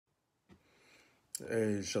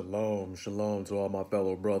Hey, shalom, shalom to all my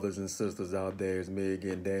fellow brothers and sisters out there. It's me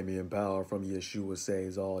again, Damian Power from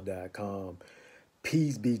YeshuaSavesAll.com.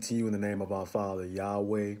 Peace be to you in the name of our Father,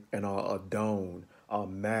 Yahweh, and our Adon, our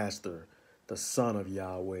Master, the Son of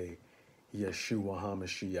Yahweh, Yeshua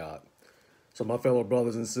HaMashiach. So, my fellow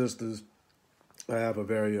brothers and sisters, I have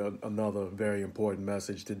another very important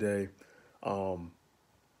message today. Um,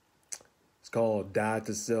 It's called Die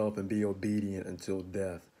to Self and Be Obedient Until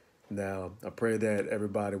Death. Now, I pray that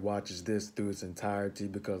everybody watches this through its entirety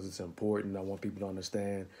because it's important. I want people to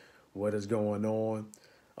understand what is going on.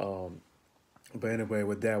 Um, but anyway,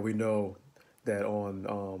 with that, we know that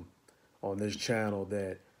on this channel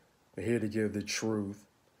that we're here to give the truth,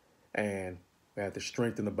 and we have to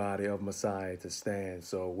strengthen the body of Messiah to stand.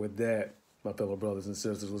 So with that, my fellow brothers and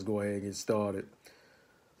sisters, let's go ahead and get started.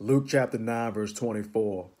 Luke chapter 9, verse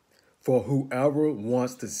 24. For whoever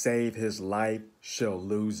wants to save his life shall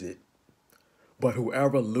lose it. But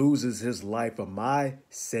whoever loses his life for my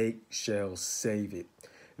sake shall save it.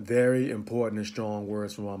 Very important and strong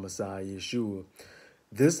words from our Messiah Yeshua.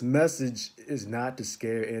 This message is not to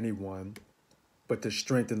scare anyone, but to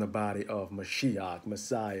strengthen the body of Mashiach,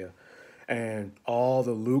 Messiah, and all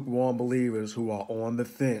the lukewarm believers who are on the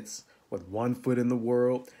fence with one foot in the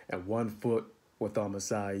world and one foot with our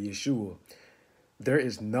Messiah Yeshua. There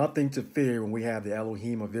is nothing to fear when we have the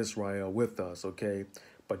Elohim of Israel with us, okay?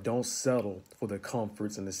 But don't settle for the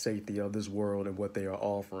comforts and the safety of this world and what they are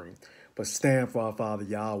offering. But stand for our Father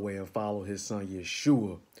Yahweh and follow his son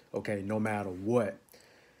Yeshua, okay, no matter what.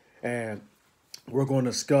 And we're going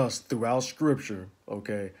to discuss throughout scripture,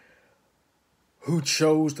 okay, who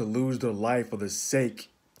chose to lose their life for the sake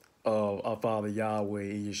of our Father Yahweh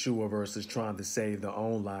and Yeshua versus trying to save their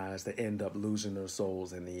own lives that end up losing their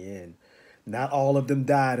souls in the end. Not all of them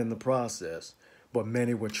died in the process, but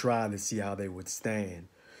many were trying to see how they would stand.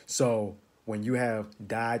 So when you have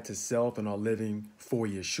died to self and are living for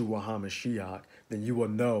Yeshua HaMashiach, then you will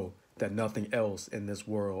know that nothing else in this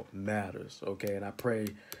world matters. Okay, and I pray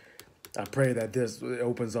that this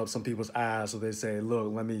opens up some people's eyes so they say,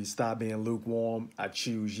 look, let me stop being lukewarm. I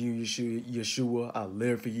choose you, Yeshua. I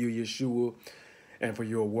live for you, Yeshua, and for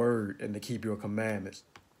your word and to keep your commandments.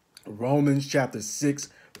 Romans chapter 6,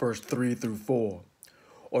 verse 3 through 4.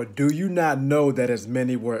 Or do you not know that as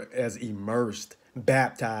many were as immersed,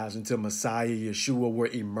 baptized into Messiah Yeshua were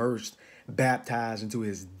immersed, baptized into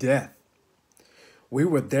his death? We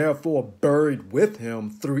were therefore buried with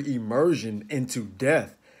him through immersion into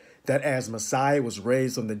death, that as Messiah was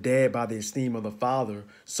raised from the dead by the esteem of the Father,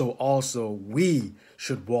 so also we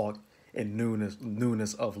should walk in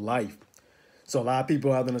newness of life. So a lot of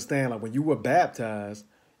people have to understand, like when you were baptized,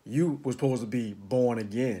 you were supposed to be born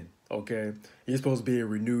again, okay? You're supposed to be a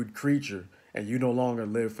renewed creature, and you no longer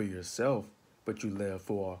live for yourself, but you live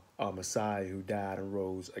for a Messiah who died and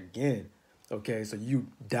rose again, okay? So you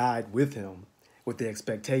died with him with the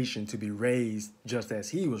expectation to be raised just as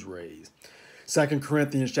he was raised. 2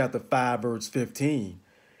 Corinthians chapter 5, verse 15,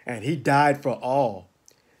 and he died for all,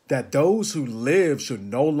 that those who live should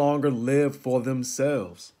no longer live for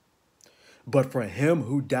themselves, but for him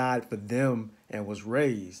who died for them and was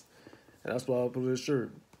raised. And that's why I put this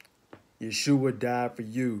shirt. Yeshua died for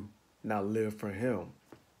you, now live for him.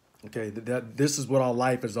 Okay, this is what our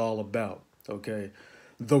life is all about. Okay,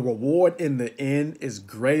 the reward in the end is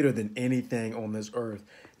greater than anything on this earth.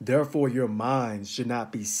 Therefore, your minds should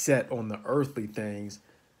not be set on the earthly things,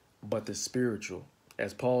 but the spiritual.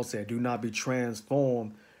 As Paul said, do not be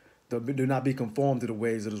transformed. Do not be conformed to the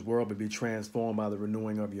ways of this world, but be transformed by the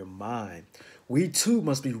renewing of your mind. We too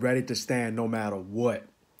must be ready to stand no matter what.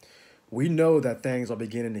 We know that things are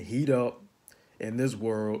beginning to heat up in this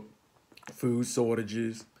world. Food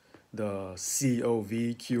shortages, the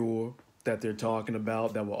COVID cure that they're talking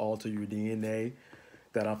about that will alter your DNA,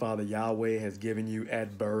 that our Father Yahweh has given you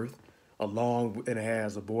at birth, along and it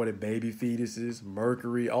has aborted baby fetuses,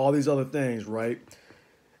 mercury, all these other things, right?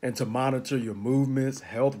 And to monitor your movements,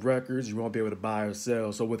 health records, you won't be able to buy or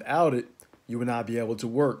sell. So without it, you will not be able to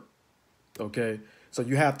work. Okay? So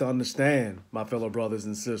you have to understand, my fellow brothers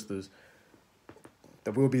and sisters,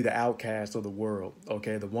 that we'll be the outcasts of the world.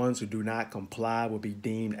 Okay? The ones who do not comply will be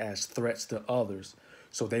deemed as threats to others.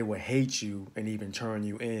 So they will hate you and even turn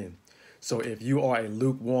you in. So if you are a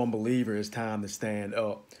lukewarm believer, it's time to stand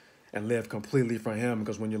up and live completely for him,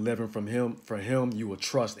 because when you're living from him, for him, you will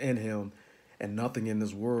trust in him, and nothing in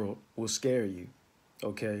this world will scare you.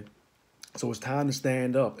 Okay? So it's time to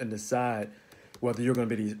stand up and decide whether you're going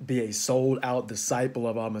to be a sold out disciple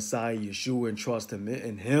of our Messiah Yeshua and trust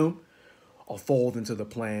in him, or fold into the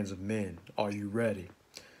plans of men. Are you ready?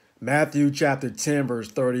 Matthew chapter 10, verse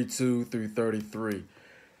 32 through 33.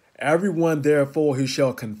 Everyone, therefore, who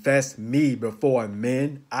shall confess me before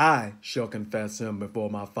men, I shall confess him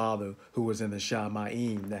before my Father who is in the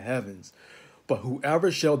Shamayim, the heavens. But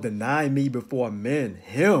whoever shall deny me before men,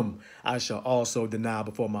 him I shall also deny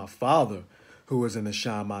before my Father who is in the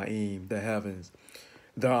Shamayim, the heavens.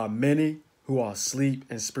 There are many who are asleep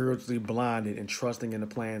and spiritually blinded and trusting in the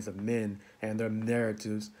plans of men and their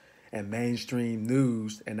narratives and mainstream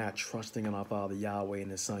news and not trusting in our Father Yahweh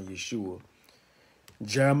and His Son Yeshua.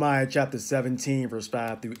 Jeremiah chapter 17, verse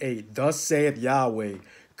 5 through 8. Thus saith Yahweh,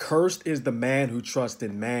 cursed is the man who trusts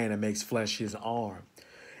in man and makes flesh his arm,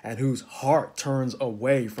 and whose heart turns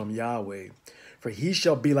away from Yahweh. For he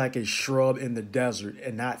shall be like a shrub in the desert,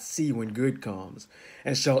 and not see when good comes,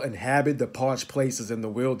 and shall inhabit the parched places in the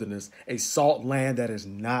wilderness, a salt land that is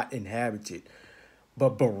not inhabited.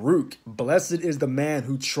 But Baruch, blessed is the man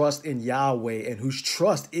who trusts in Yahweh, and whose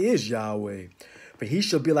trust is Yahweh. For he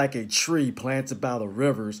shall be like a tree planted by the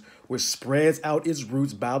rivers, which spreads out its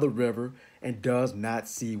roots by the river, and does not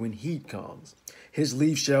see when heat comes. His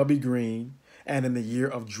leaf shall be green, and in the year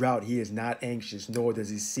of drought he is not anxious, nor does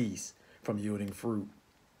he cease from yielding fruit.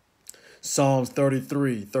 Psalms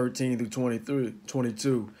 33, 13 through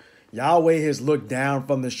 22. Yahweh has looked down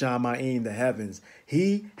from the Shamayim, the heavens.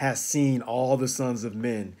 He has seen all the sons of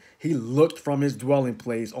men. He looked from his dwelling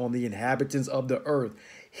place on the inhabitants of the earth.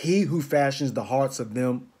 He who fashions the hearts of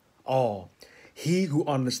them all. He who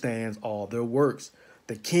understands all their works.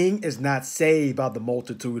 The king is not saved by the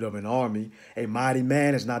multitude of an army. A mighty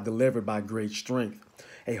man is not delivered by great strength.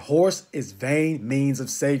 A horse is vain means of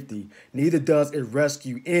safety, neither does it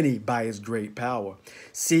rescue any by its great power.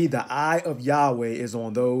 See, the eye of Yahweh is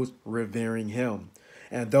on those revering him,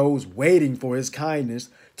 and those waiting for his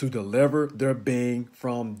kindness to deliver their being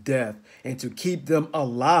from death, and to keep them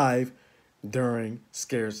alive during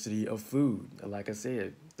scarcity of food. And like I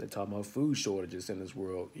said, they're talking about food shortages in this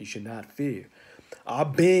world. You should not fear. Our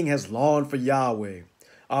being has longed for Yahweh.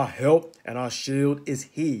 Our help and our shield is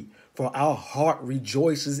he. For our heart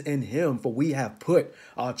rejoices in him, for we have put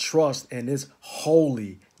our trust in his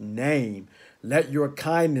holy name. Let your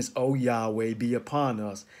kindness, O Yahweh, be upon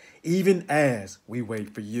us, even as we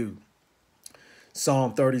wait for you.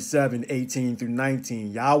 Psalm 37, 18 through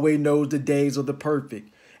 19. Yahweh knows the days of the perfect,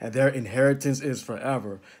 and their inheritance is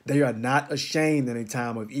forever. They are not ashamed in a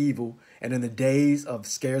time of evil, and in the days of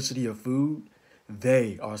scarcity of food,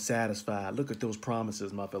 they are satisfied. Look at those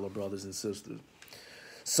promises, my fellow brothers and sisters.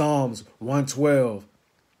 Psalms 112,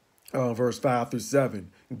 verse 5 through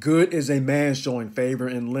 7. Good is a man showing favor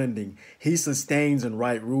in lending. He sustains in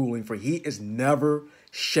right ruling, for he is never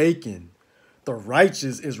shaken. The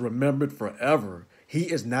righteous is remembered forever.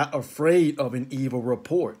 He is not afraid of an evil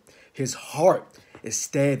report. His heart is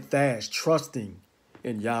steadfast, trusting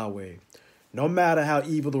in Yahweh. No matter how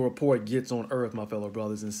evil the report gets on earth, my fellow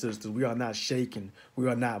brothers and sisters, we are not shaken. We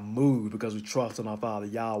are not moved because we trust in our Father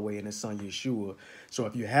Yahweh and his Son Yeshua. So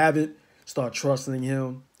if you haven't, start trusting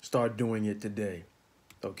him. Start doing it today.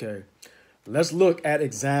 Okay? Let's look at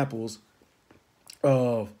examples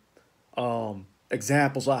of how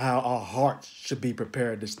our hearts should be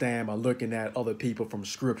prepared to stand by looking at other people from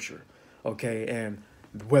Scripture. Okay? And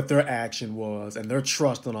what their action was and their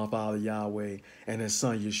trust in our Father Yahweh and his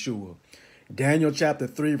Son Yeshua. Daniel chapter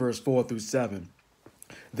 3, verse 4 through 7.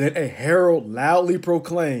 Then a herald loudly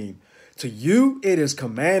proclaimed, to you it is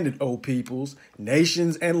commanded, O peoples,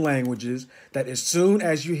 nations, and languages, that as soon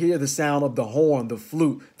as you hear the sound of the horn, the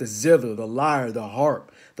flute, the zither, the lyre, the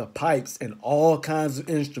harp, the pipes, and all kinds of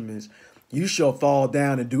instruments, you shall fall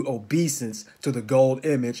down and do obeisance to the gold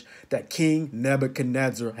image that King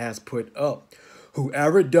Nebuchadnezzar has put up.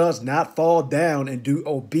 Whoever does not fall down and do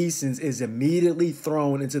obeisance is immediately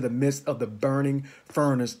thrown into the midst of the burning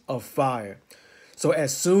furnace of fire. So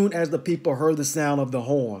as soon as the people heard the sound of the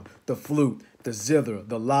horn, the flute, the zither,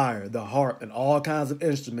 the lyre, the harp, and all kinds of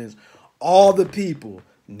instruments, all the people,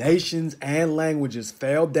 nations, and languages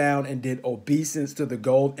fell down and did obeisance to the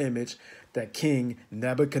gold image that King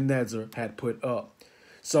Nebuchadnezzar had put up.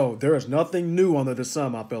 So there is nothing new under the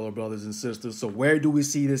sun, my fellow brothers and sisters. So where do we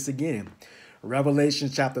see this again?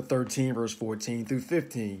 Revelation chapter 13, verse 14 through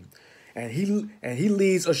 15. And he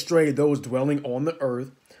leads astray those dwelling on the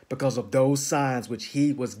earth because of those signs which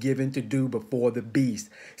he was given to do before the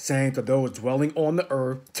beast, saying to those dwelling on the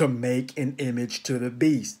earth to make an image to the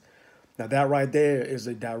beast. Now that right there is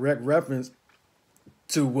a direct reference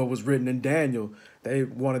to what was written in Daniel. They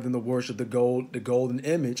wanted them to worship the golden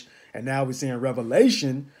image. And now we see in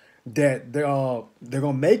Revelation that they're going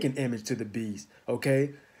to make an image to the beast.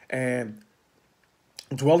 Okay. And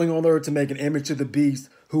dwelling on the earth to make an image to the beast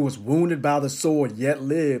who was wounded by the sword, yet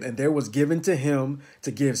lived, and there was given to him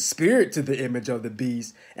to give spirit to the image of the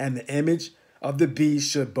beast, and the image of the beast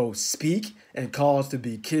should both speak and cause to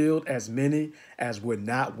be killed as many as would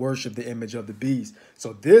not worship the image of the beast.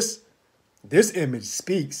 So this image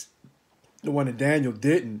speaks, the one that Daniel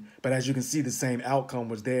didn't, but as you can see, the same outcome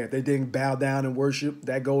was there. If they didn't bow down and worship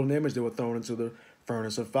that golden image, they were thrown into the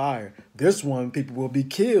furnace of fire. This one, people will be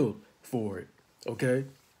killed for it, okay?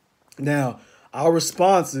 Now, our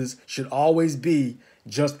responses should always be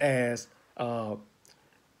just as the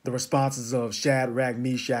responses of Shadrach,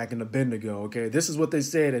 Meshach, and Abednego, okay? This is what they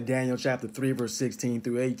said in Daniel chapter 3, verse 16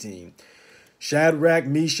 through 18. Shadrach,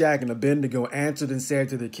 Meshach, and Abednego answered and said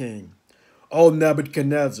to the king, O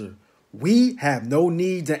Nebuchadnezzar, we have no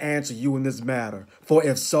need to answer you in this matter, for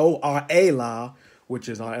if so, our Allah, which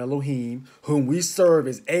is our Elohim, whom we serve,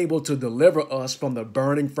 is able to deliver us from the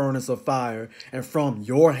burning furnace of fire, and from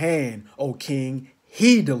your hand, O king,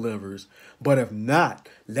 he delivers. But if not,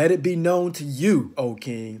 let it be known to you, O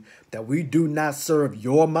king, that we do not serve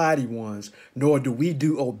your mighty ones, nor do we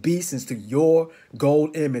do obeisance to your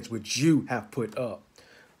gold image which you have put up.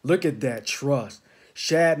 Look at that trust.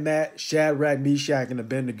 Shadrach, Meshach, and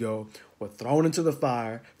Abednego were thrown into the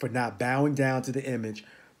fire for not bowing down to the image.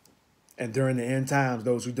 And during the end times,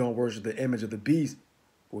 those who don't worship the image of the beast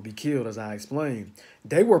will be killed, as I explained.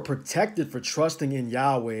 They were protected for trusting in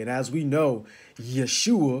Yahweh. And as we know,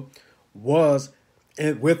 Yeshua was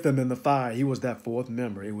with them in the fire. He was that fourth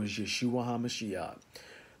member. It was Yeshua HaMashiach.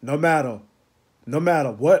 No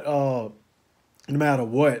matter what,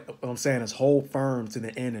 I'm saying is hold firm to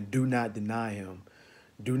the end and do not deny him.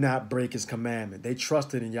 Do not break his commandment. They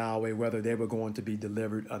trusted in Yahweh whether they were going to be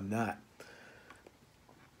delivered or not.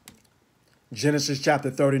 Genesis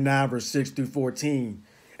chapter 39, verse 6 through 14.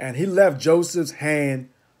 And he left Joseph's hand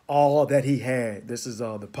all that he had. This is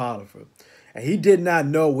the Potiphar. And he did not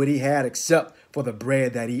know what he had except for the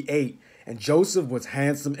bread that he ate. And Joseph was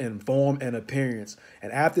handsome in form and appearance.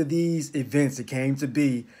 And after these events, it came to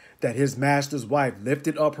be that his master's wife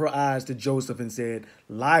lifted up her eyes to Joseph and said,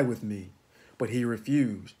 lie with me. But he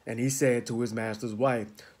refused. And he said to his master's wife,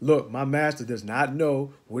 look, my master does not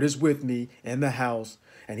know what is with me in the house,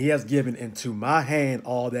 and he has given into my hand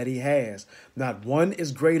all that he has. Not one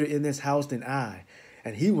is greater in this house than I.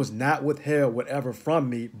 And he was not withheld whatever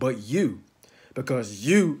from me, but you, because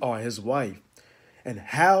you are his wife. And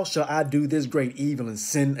how shall I do this great evil and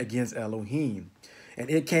sin against Elohim?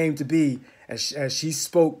 And it came to be, as she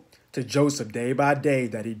spoke to Joseph day by day,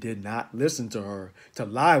 that he did not listen to her, to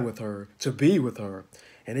lie with her, to be with her.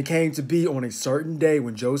 And it came to be on a certain day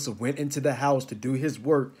when Joseph went into the house to do his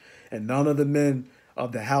work, and none of the men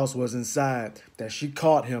of the house was inside, that she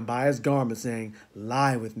caught him by his garment, saying,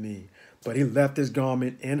 lie with me. But he left his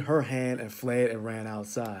garment in her hand and fled and ran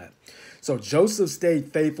outside. So Joseph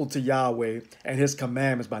stayed faithful to Yahweh and his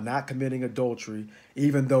commandments by not committing adultery,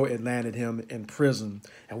 even though it landed him in prison.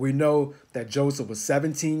 And we know that Joseph was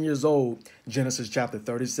 17 years old, Genesis chapter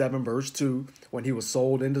 37, verse 2, when he was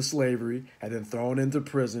sold into slavery and then thrown into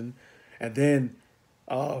prison. And then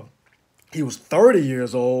he was 30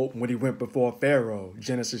 years old when he went before Pharaoh,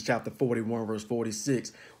 Genesis chapter 41, verse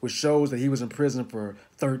 46, which shows that he was in prison for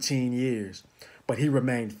 13 years. But he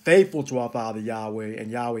remained faithful to our Father Yahweh,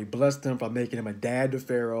 and Yahweh blessed him by making him a dad to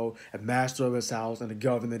Pharaoh, a master of his house, and a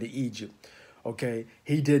governor to Egypt. Okay,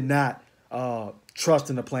 he did not trust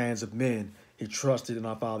in the plans of men. He trusted in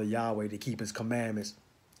our Father Yahweh to keep his commandments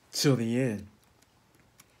till the end.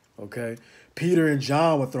 Okay, Peter and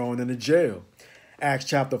John were thrown into jail. Acts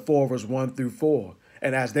chapter 4, verse 1 through 4.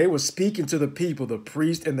 And as they were speaking to the people, the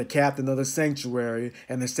priest and the captain of the sanctuary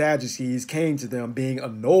and the Sadducees came to them, being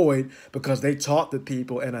annoyed because they taught the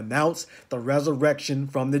people and announced the resurrection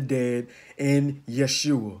from the dead in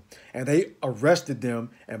Yeshua. And they arrested them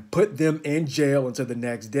and put them in jail until the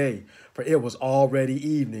next day, for it was already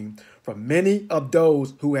evening. For many of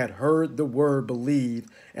those who had heard the word believed,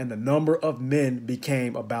 and the number of men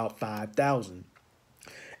became about 5,000.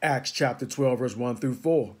 Acts chapter 12, verse 1 through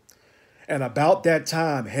 4. And about that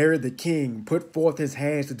time, Herod the king put forth his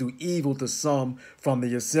hands to do evil to some from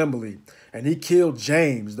the assembly. And he killed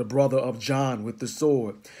James, the brother of John, with the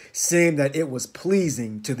sword, saying that it was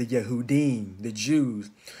pleasing to the Yehudim, the Jews,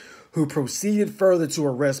 who proceeded further to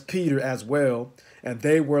arrest Peter as well. And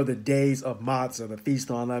they were the days of Matzah, the feast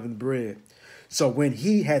on unleavened bread. So when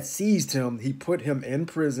he had seized him, he put him in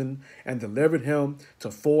prison and delivered him to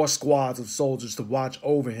 4 squads of soldiers to watch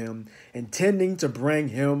over him, intending to bring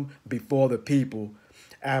him before the people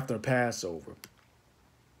after Passover.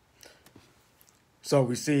 So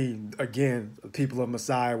we see, again, the people of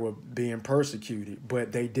Messiah were being persecuted,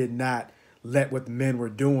 but they did not let what men were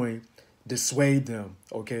doing dissuade them.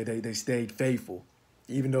 Okay, they stayed faithful,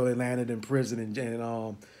 even though they landed in prison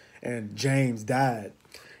and James died.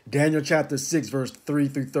 Daniel chapter 6, verse 3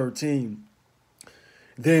 through 13.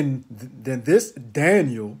 Then this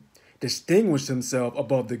Daniel distinguished himself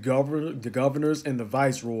above the governors and the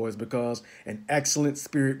viceroys because an excellent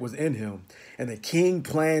spirit was in him, and the king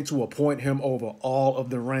planned to appoint him over all of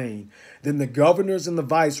the reign. Then the governors and the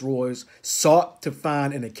viceroys sought to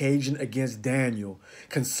find an occasion against Daniel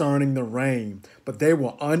concerning the reign, but they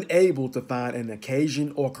were unable to find an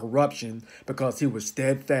occasion or corruption because he was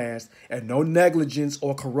steadfast, and no negligence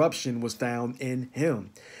or corruption was found in him.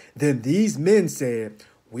 Then these men said,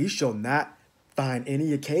 "We shall not find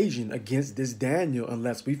any occasion against this Daniel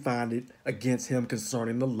unless we find it against him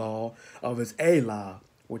concerning the law of his Allah,"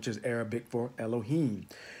 which is Arabic for Elohim.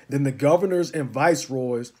 Then the governors and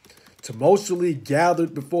viceroys tumultuously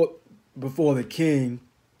gathered before the king.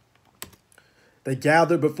 They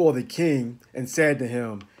gathered before the king and said to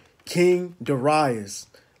him, "King Darius,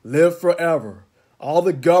 live forever. All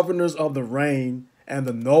the governors of the reign and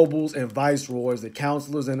the nobles and viceroys, the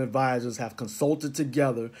counselors and advisors have consulted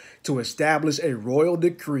together to establish a royal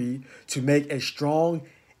decree to make a strong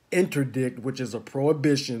interdict, which is a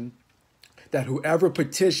prohibition, that whoever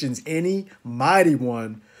petitions any mighty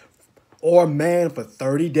one or man for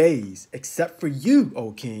 30 days, except for you,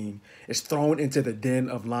 O king, is thrown into the den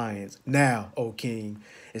of lions. Now, O king,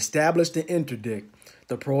 establish the interdict,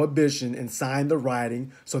 the prohibition, and sign the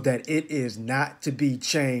writing so that it is not to be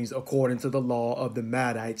changed according to the law of the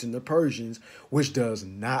Madites and the Persians, which does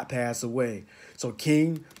not pass away." So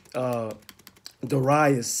King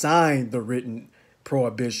Darius signed the written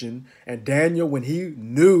prohibition, and Daniel, when he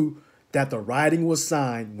knew that the writing was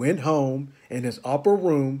signed, went home in his upper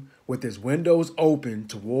room with his windows open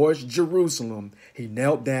towards Jerusalem. He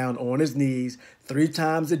knelt down on his knees 3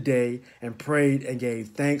 times a day and prayed and gave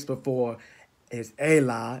thanks before his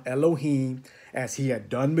Allah, Elohim, as he had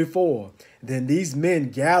done before. Then these men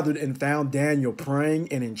gathered and found Daniel praying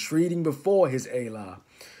and entreating before his Allah,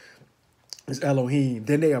 his Elohim.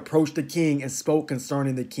 Then they approached the king and spoke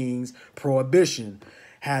concerning the king's prohibition.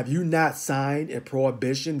 "Have you not signed a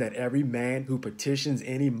prohibition that every man who petitions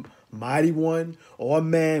any mighty one or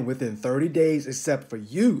man within 30 days, except for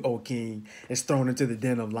you, O king, is thrown into the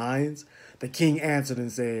den of lions?" The king answered and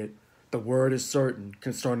said, "The word is certain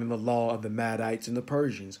concerning the law of the Madites and the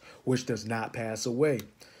Persians, which does not pass away."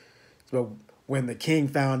 So when the king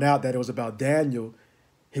found out that it was about Daniel,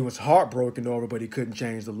 he was heartbroken over, but he couldn't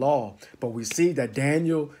change the law. But we see that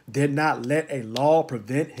Daniel did not let a law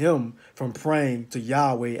prevent him from praying to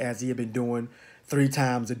Yahweh as he had been doing 3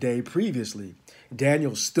 times a day previously.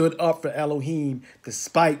 Daniel stood up for Elohim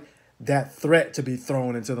despite that threat to be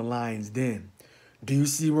thrown into the lion's den. Do you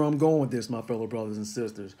see where I'm going with this, my fellow brothers and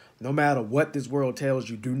sisters? No matter what this world tells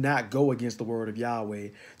you, do not go against the word of Yahweh,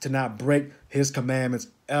 to not break his commandments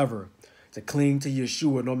ever, to cling to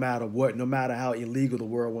Yeshua no matter what, no matter how illegal the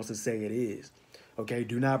world wants to say it is. Okay,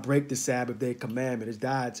 do not break the Sabbath day commandment, his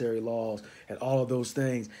dietary laws, and all of those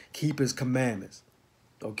things. Keep his commandments.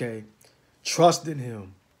 Okay, trust in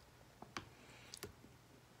him.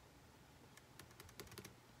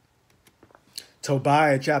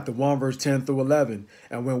 Tobiah chapter 1, verse 10 through 11.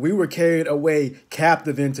 "And when we were carried away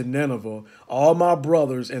captive into Nineveh, all my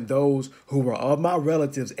brothers and those who were of my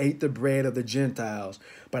relatives ate the bread of the Gentiles,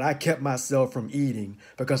 but I kept myself from eating,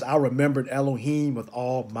 because I remembered Elohim with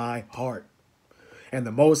all my heart. And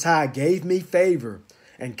the Most High gave me favor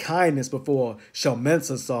and kindness before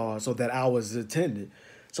Shalmaneser, so that I was attended."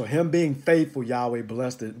 So him being faithful, Yahweh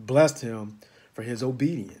blessed him for his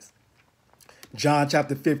obedience. John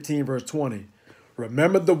chapter 15, verse 20.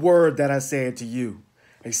 "Remember the word that I said to you,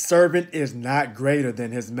 a servant is not greater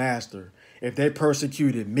than his master. If they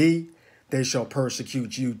persecuted me, they shall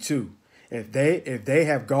persecute you too. If they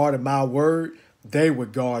have guarded my word, they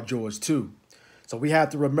would guard yours too." So we have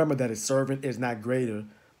to remember that a servant is not greater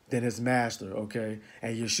than his master, okay?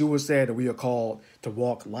 And Yeshua said that we are called to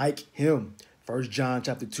walk like him. 1 John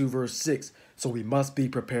chapter 2, verse 6. So we must be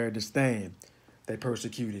prepared to stand. They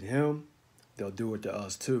persecuted him, they'll do it to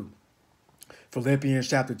us too. Philippians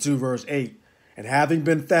chapter 2, verse 8. "And having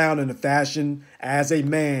been found in the fashion as a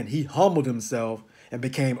man, he humbled himself and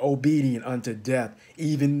became obedient unto death,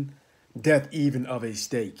 even of a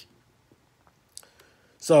stake."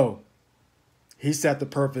 So he set the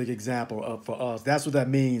perfect example up for us. That's what that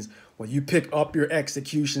means. When you pick up your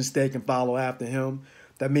execution stake and follow after him,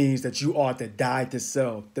 that means that you ought to die to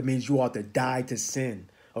self. That means you ought to die to sin,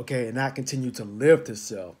 okay, and not continue to live to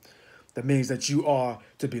self. That means that you are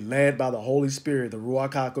to be led by the Holy Spirit, the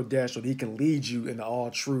Ruach HaKodesh, so that he can lead you into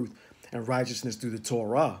all truth and righteousness through the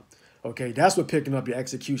Torah. Okay, that's what picking up your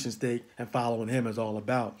execution stake and following him is all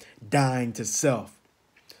about. Dying to self.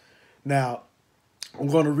 Now, I'm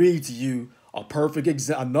going to read to you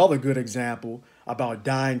another good example about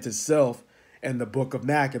dying to self in the book of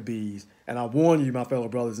Maccabees. And I warn you, my fellow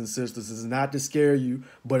brothers and sisters, this is not to scare you,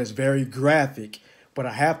 but it's very graphic. But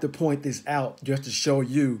I have to point this out just to show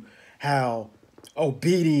you how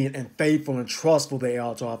obedient and faithful and trustful they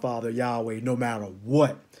are to our Father Yahweh, no matter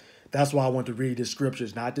what. That's why I want to read the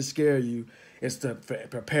scriptures, not to scare you. It's to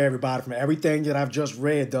prepare everybody from everything that I've just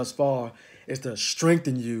read thus far. It's to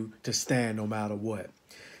strengthen you to stand no matter what.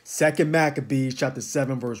 2 Maccabees chapter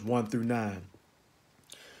 7, verse 1 through 9.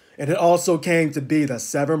 And it also came to be that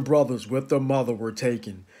 7 brothers with their mother were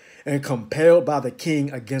taken and compelled by the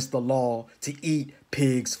king against the law to eat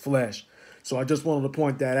pig's flesh. So I just wanted to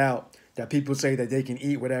point that out, that people say that they can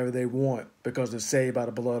eat whatever they want because they're saved by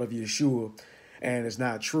the blood of Yeshua. And it's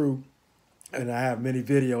not true. And I have many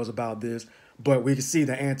videos about this. But we can see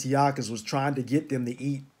that Antiochus was trying to get them to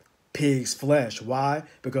eat pig's flesh. Why?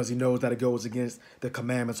 Because he knows that it goes against the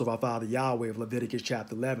commandments of our Father Yahweh of Leviticus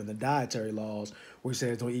chapter 11, the dietary laws, where he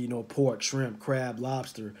says don't eat no pork, shrimp, crab,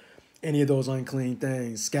 lobster, any of those unclean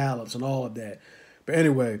things, scallops and all of that. But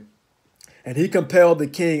anyway, and he compelled the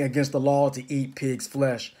king against the law to eat pig's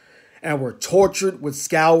flesh and were tortured with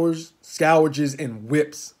scourges and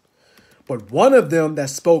whips. But one of them that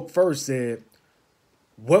spoke first said,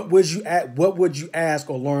 What would you ask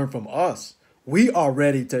or learn from us? We are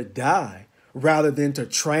ready to die rather than to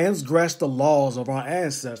transgress the laws of our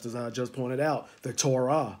ancestors. I just pointed out the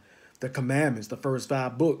Torah, the commandments, the first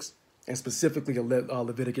 5 books, and specifically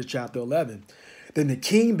Leviticus chapter 11. Then the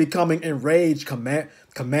king, becoming enraged,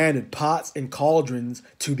 commanded pots and cauldrons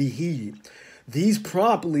to be heated. These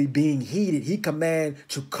promptly being heated, he commanded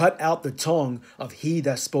to cut out the tongue of he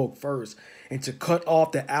that spoke first, and to cut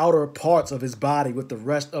off the outer parts of his body with the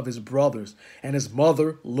rest of his brothers, and his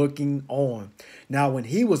mother looking on. Now when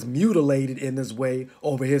he was mutilated in this way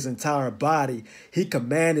over his entire body, he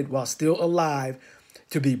commanded while still alive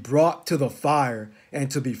to be brought to the fire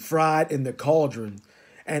and to be fried in the cauldron.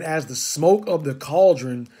 And as the smoke of the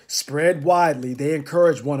cauldron spread widely, they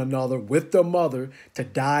encouraged one another with their mother to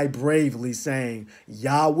die bravely, saying,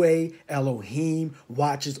 Yahweh Elohim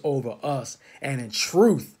watches over us, and in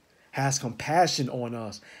truth has compassion on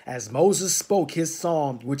us. As Moses spoke his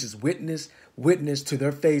psalm, which is witness to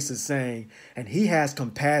their faces, saying, and he has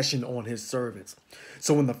compassion on his servants.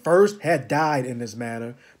 So when the first had died in this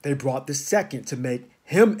manner, they brought the second to make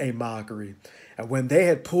him a mockery. And when they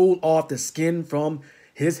had pulled off the skin from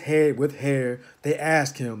his head with hair, they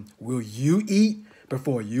asked him, will you eat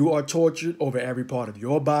before you are tortured over every part of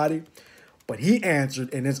your body? But he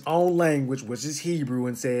answered in his own language, which is Hebrew,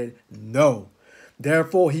 and said, no.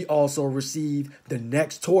 Therefore he also received the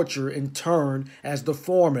next torture in turn as the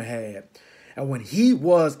former had. And when he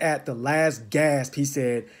was at the last gasp, he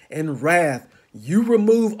said, in wrath, you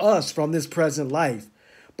remove us from this present life,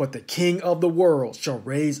 but the King of the world shall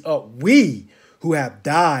raise up we who have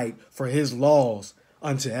died for his laws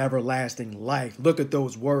unto everlasting life. Look at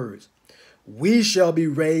those words. We shall be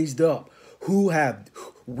raised up,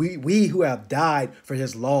 we who have died for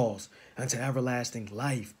his laws unto everlasting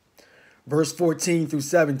life. Verse 14 through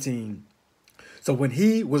 17. So when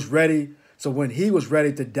he was ready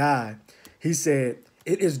to die, he said,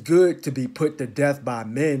 it is good to be put to death by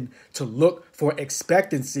men, to look for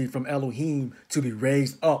expectancy from Elohim to be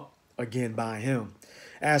raised up again by him.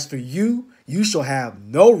 As for you, you shall have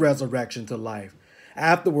no resurrection to life.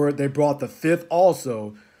 Afterward, they brought the 5th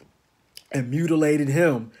also and mutilated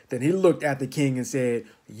him. Then he looked at the king and said,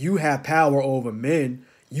 you have power over men.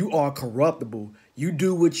 You are corruptible. You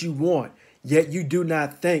do what you want. Yet you do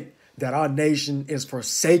not think that our nation is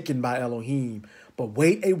forsaken by Elohim. But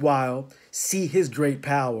wait a while, see his great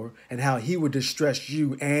power and how he will distress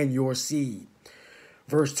you and your seed.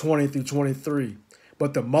 Verse 20 through 23.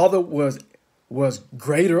 But the mother was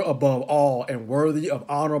greater above all and worthy of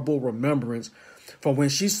honorable remembrance. For when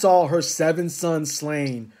she saw her 7 sons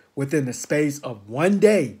slain within the space of 1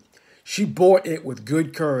 day, she bore it with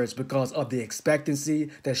good courage because of the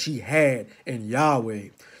expectancy that she had in Yahweh.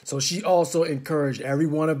 So she also encouraged every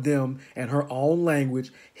one of them in her own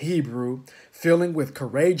language, Hebrew, filling with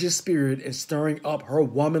courageous spirit and stirring up her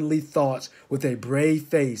womanly thoughts with a brave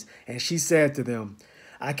face. And she said to them,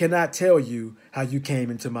 I cannot tell you how you came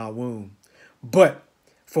into my womb,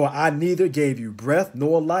 for I neither gave you breath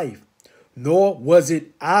nor life, nor was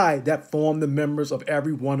it I that formed the members of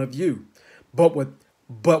every one of you, but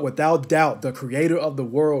without doubt, the creator of the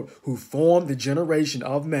world, who formed the generation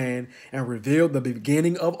of man and revealed the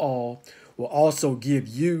beginning of all, will also give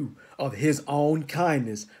you of his own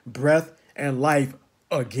kindness, breath and life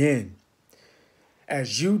again.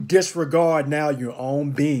 As you disregard now your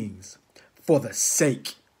own beings for the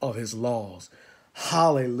sake of his laws.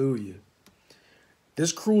 Hallelujah.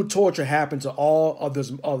 This cruel torture happened to all of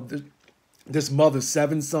this mother's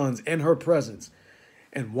 7 sons in her presence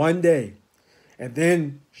in one day. And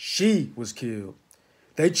then she was killed.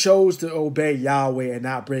 They chose to obey Yahweh and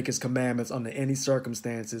not break his commandments under any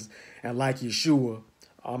circumstances. And like Yeshua,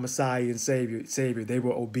 our Messiah and Savior, they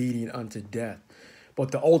were obedient unto death.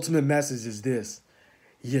 But the ultimate message is this.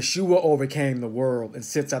 Yeshua overcame the world and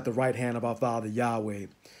sits at the right hand of our Father Yahweh.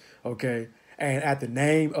 Okay? And at the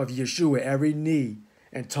name of Yeshua, every knee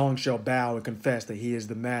and tongue shall bow and confess that he is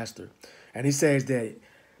the master. And he says that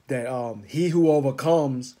he who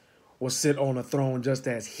overcomes will sit on a throne just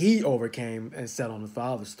as he overcame and sat on the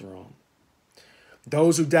Father's throne.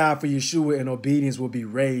 Those who die for Yeshua in obedience will be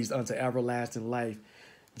raised unto everlasting life,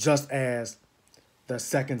 just as the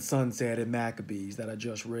second son said in Maccabees that I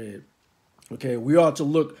just read. Okay, we ought to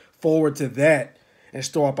look forward to that and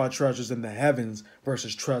store up our treasures in the heavens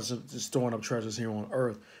versus storing up treasures here on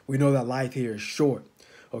earth. We know that life here is short.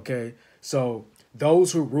 Okay, so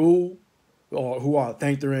those who rule or who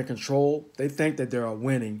think they're in control, they think that they are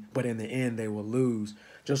winning, but in the end they will lose.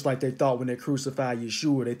 Just like they thought when they crucified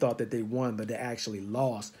Yeshua, they thought that they won, but they actually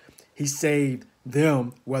lost. He saved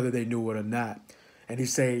them whether they knew it or not. And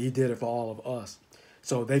he did it for all of us.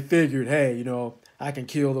 So they figured, hey, you know, I can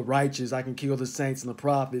kill the righteous, I can kill the saints and the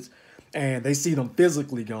prophets, and they see them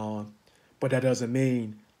physically gone, but that doesn't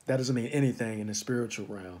mean anything in the spiritual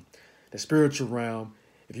realm. The spiritual realm,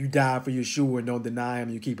 if you die for Yeshua and don't deny him,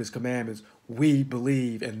 you keep his commandments, we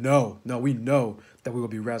believe and we know that we will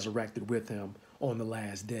be resurrected with him on the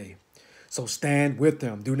last day. So stand with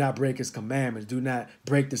him. Do not break his commandments. Do not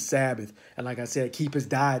break the Sabbath. And like I said, keep his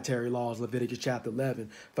dietary laws, Leviticus chapter 11.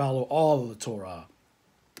 Follow all of the Torah.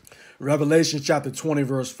 Revelation chapter 20,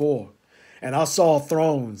 verse 4. And I saw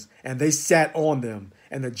thrones, and they sat on them,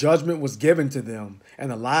 and the judgment was given to them, and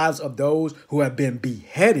the lives of those who have been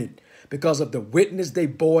beheaded because of the witness they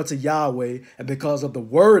bore to Yahweh and because of the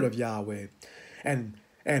word of Yahweh, and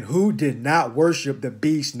who did not worship the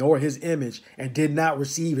beast nor his image, and did not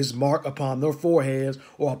receive his mark upon their foreheads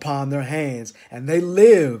or upon their hands. And they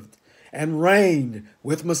lived and reigned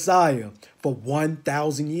with Messiah for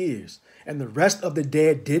 1,000 years. And the rest of the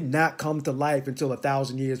dead did not come to life until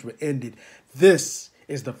 1,000 years were ended. This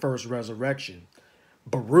is the first resurrection.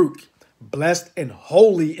 Baruch, blessed and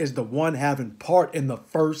holy is the one having part in the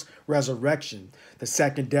first resurrection. The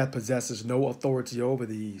second death possesses no authority over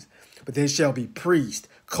these, but they shall be priests,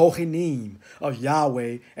 Kohanim of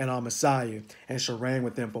Yahweh and our Messiah, and shall reign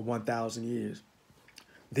with them for 1,000 years.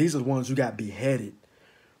 These are the ones who got beheaded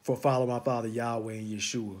for following our Father Yahweh and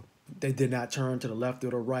Yeshua. They did not turn to the left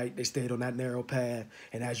or the right. They stayed on that narrow path.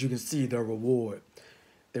 And as you can see, their reward,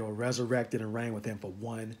 they were resurrected and reigned with him for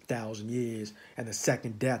 1,000 years. And the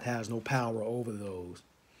second death has no power over those.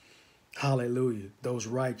 Hallelujah. Those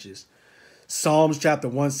righteous. Psalms chapter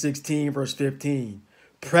 116, verse 15.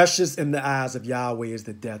 Precious in the eyes of Yahweh is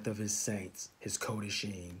the death of his saints, his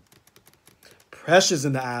Kodeshim. Precious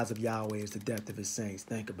in the eyes of Yahweh is the death of his saints.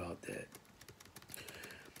 Think about that.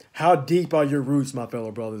 How deep are your roots, my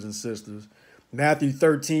fellow brothers and sisters? Matthew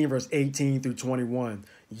 13, verse 18 through 21.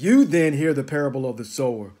 You then hear the parable of the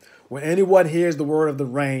sower. When anyone hears the word of the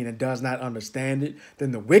rain and does not understand it,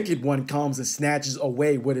 then the wicked one comes and snatches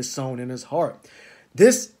away what is sown in his heart.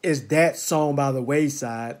 This is that sown by the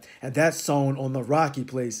wayside, and that sown on the rocky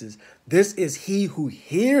places. This is he who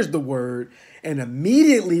hears the word and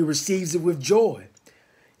immediately receives it with joy.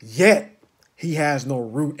 Yet he has no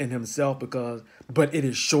root in himself but it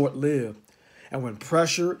is short-lived. And when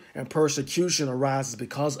pressure and persecution arises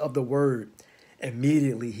because of the word,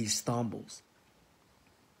 immediately he stumbles.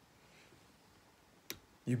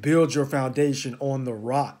 You build your foundation on the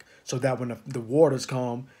rock so that when the waters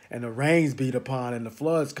come and the rains beat upon and the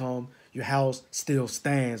floods come, your house still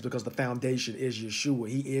stands because the foundation is Yeshua.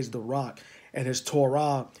 He is the rock. And his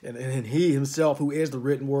Torah and he himself, who is the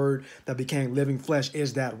written word that became living flesh,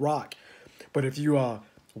 is that rock. But if you are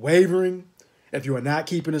wavering, if you are not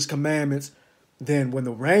keeping his commandments, then when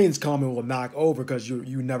the rains come, it will knock over because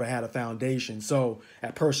you never had a foundation. So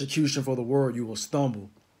at persecution for the word, you will stumble.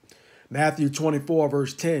 Matthew 24,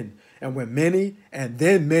 verse 10. And when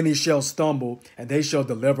many shall stumble, and they shall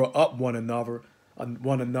deliver up one another,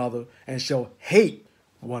 and shall hate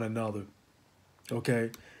one another.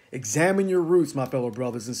 Okay? Examine your roots, my fellow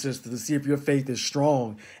brothers and sisters, to see if your faith is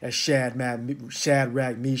strong as Shadrach,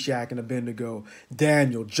 Meshach, and Abednego,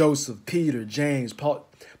 Daniel, Joseph, Peter, James,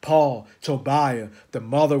 Paul, Tobiah, the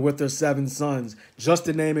mother with her 7 sons, just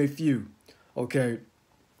to name a few. Okay.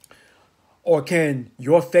 Or can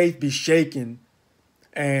your faith be shaken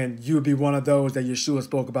and you would be one of those that Yeshua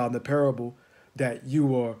spoke about in the parable, that you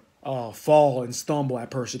will fall and stumble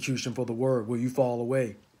at persecution for the word? Will you fall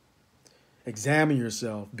away? Examine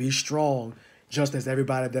yourself. Be strong, just as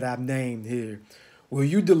everybody that I've named here. Will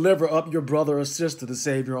you deliver up your brother or sister to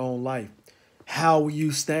save your own life? How will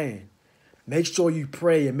you stand? Make sure you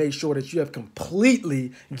pray and make sure that you have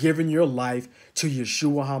completely given your life to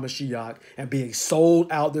Yeshua HaMashiach and be a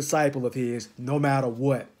sold out disciple of his no matter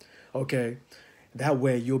what. Okay? That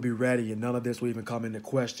way you'll be ready and none of this will even come into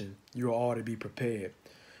question. You'll already be prepared.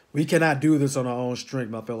 We cannot do this on our own strength,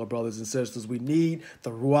 my fellow brothers and sisters. We need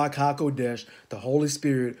the Ruach HaKodesh, the Holy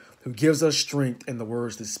Spirit, who gives us strength and the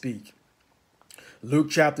words to speak.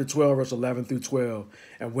 Luke chapter 12, verse 11 through 12.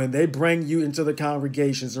 And when they bring you into the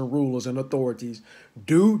congregations and rulers and authorities,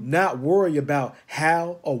 do not worry about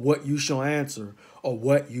how or what you shall answer or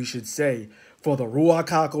what you should say. For the Ruach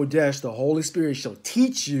HaKodesh, the Holy Spirit, shall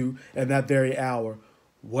teach you in that very hour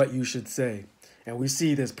what you should say. And we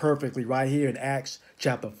see this perfectly right here in Acts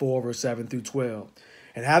chapter 4, verse 7 through 12.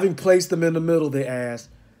 And having placed them in the middle, they asked,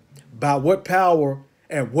 by what power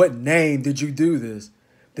and what name did you do this?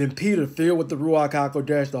 Then Peter, filled with the Ruach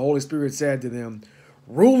HaKodesh, the Holy Spirit, said to them,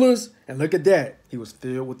 rulers, and look at that. He was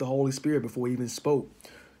filled with the Holy Spirit before he even spoke.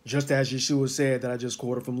 Just as Yeshua said that I just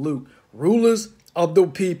quoted from Luke, rulers of the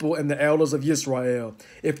people and the elders of Israel,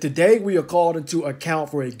 if today we are called into account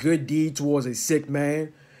for a good deed towards a sick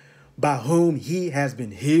man, by whom he has been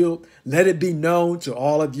healed, let it be known to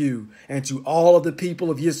all of you and to all of the people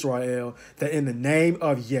of Israel that in the name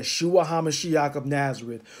of Yeshua HaMashiach of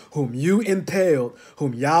Nazareth, whom you impaled,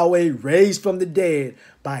 whom Yahweh raised from the dead,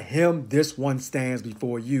 by him this one stands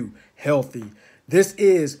before you, healthy. This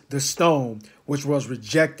is the stone which was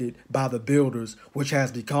rejected by the builders, which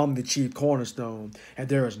has become the chief cornerstone. And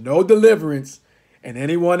there is no deliverance in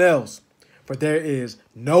anyone else. For there is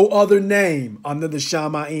no other name under the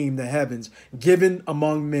Shamayim, the heavens, given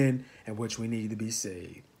among men in which we need to be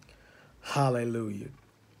saved. Hallelujah.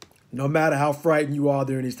 No matter how frightened you are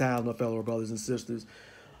during these times, my fellow brothers and sisters,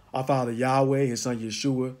 our Father Yahweh, his son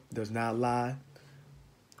Yeshua, does not lie.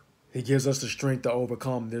 He gives us the strength to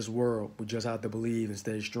overcome this world. We just have to believe and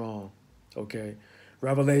stay strong. Okay?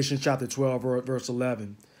 Revelation chapter 12, verse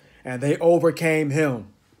 11. And they overcame him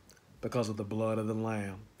because of the blood of the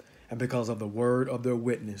Lamb, and because of the word of their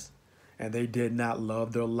witness, and they did not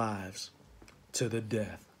love their lives to the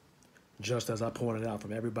death, just as I pointed out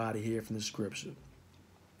from everybody here from the scripture.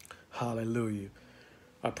 Hallelujah.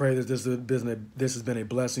 I pray that this has been a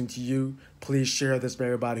blessing to you. Please share this with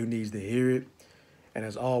everybody who needs to hear it. And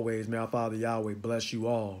as always, may our Father Yahweh bless you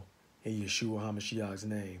all in Yeshua HaMashiach's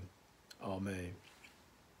name. Amen.